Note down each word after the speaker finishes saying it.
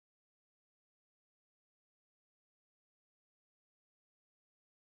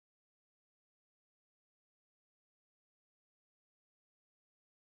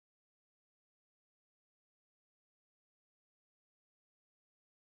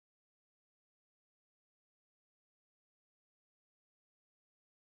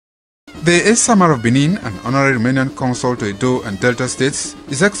The Esama of Benin and Honourary Romanian Consul to Edo and Delta States,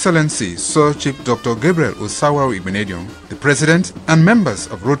 His Excellency Sir Chief Dr. Gabriel Osawaru Igbinedion, the President and members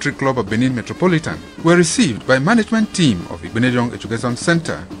of Rotary Club of Benin Metropolitan were received by management team of Igbinedion Education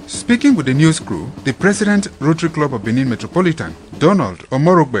Center. Speaking with the news crew, the President Rotary Club of Benin Metropolitan, Donald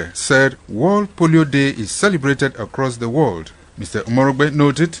Omorogbe, said World Polio Day is celebrated across the world. Mr. Omorogbe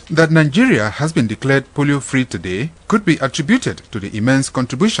noted that Nigeria has been declared polio-free today could be attributed to the immense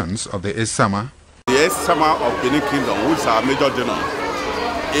contributions of the Esama. The Esama of Benin Kingdom, which is our major general,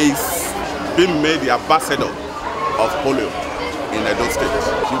 is being made the ambassador of polio in Edo State.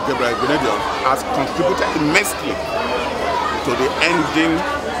 Gabriel has contributed immensely to the ending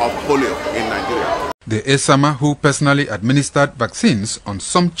of polio in Nigeria. The Esama, who personally administered vaccines on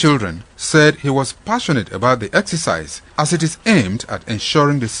some children, said he was passionate about the exercise as it is aimed at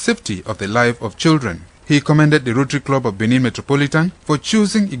ensuring the safety of the life of children. He commended the Rotary Club of Benin Metropolitan for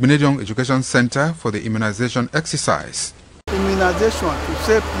choosing Igbinedion Education Center for the immunization exercise. Immunization to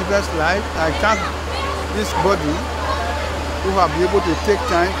save people's life. I thank this body who have been able to take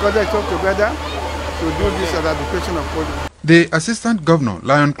time, collect together to do this eradication of polio. The Assistant Governor,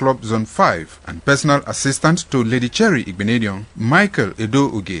 Lion Club Zone 5, and personal assistant to Lady Cherry Igbinedion, Michael Edo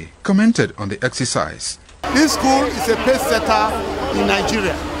Uge, commented on the exercise. This school is a pace setter in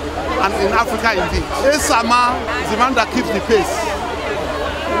Nigeria and in Africa indeed. Esama is the man that keeps the pace.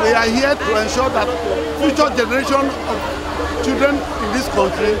 We are here to ensure that future generation of children in this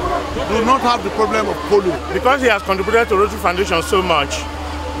country do not have the problem of polio. Because he has contributed to Rotary Foundation so much,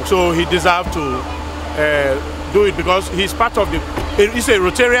 so he deserves to do it because he's part of he's a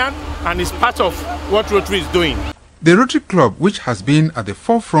Rotarian and he's part of what Rotary is doing. The Rotary Club, which has been at the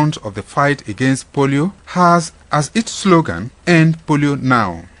forefront of the fight against polio, has as its slogan, End Polio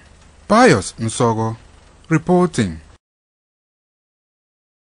Now. Pius Nsogo reporting.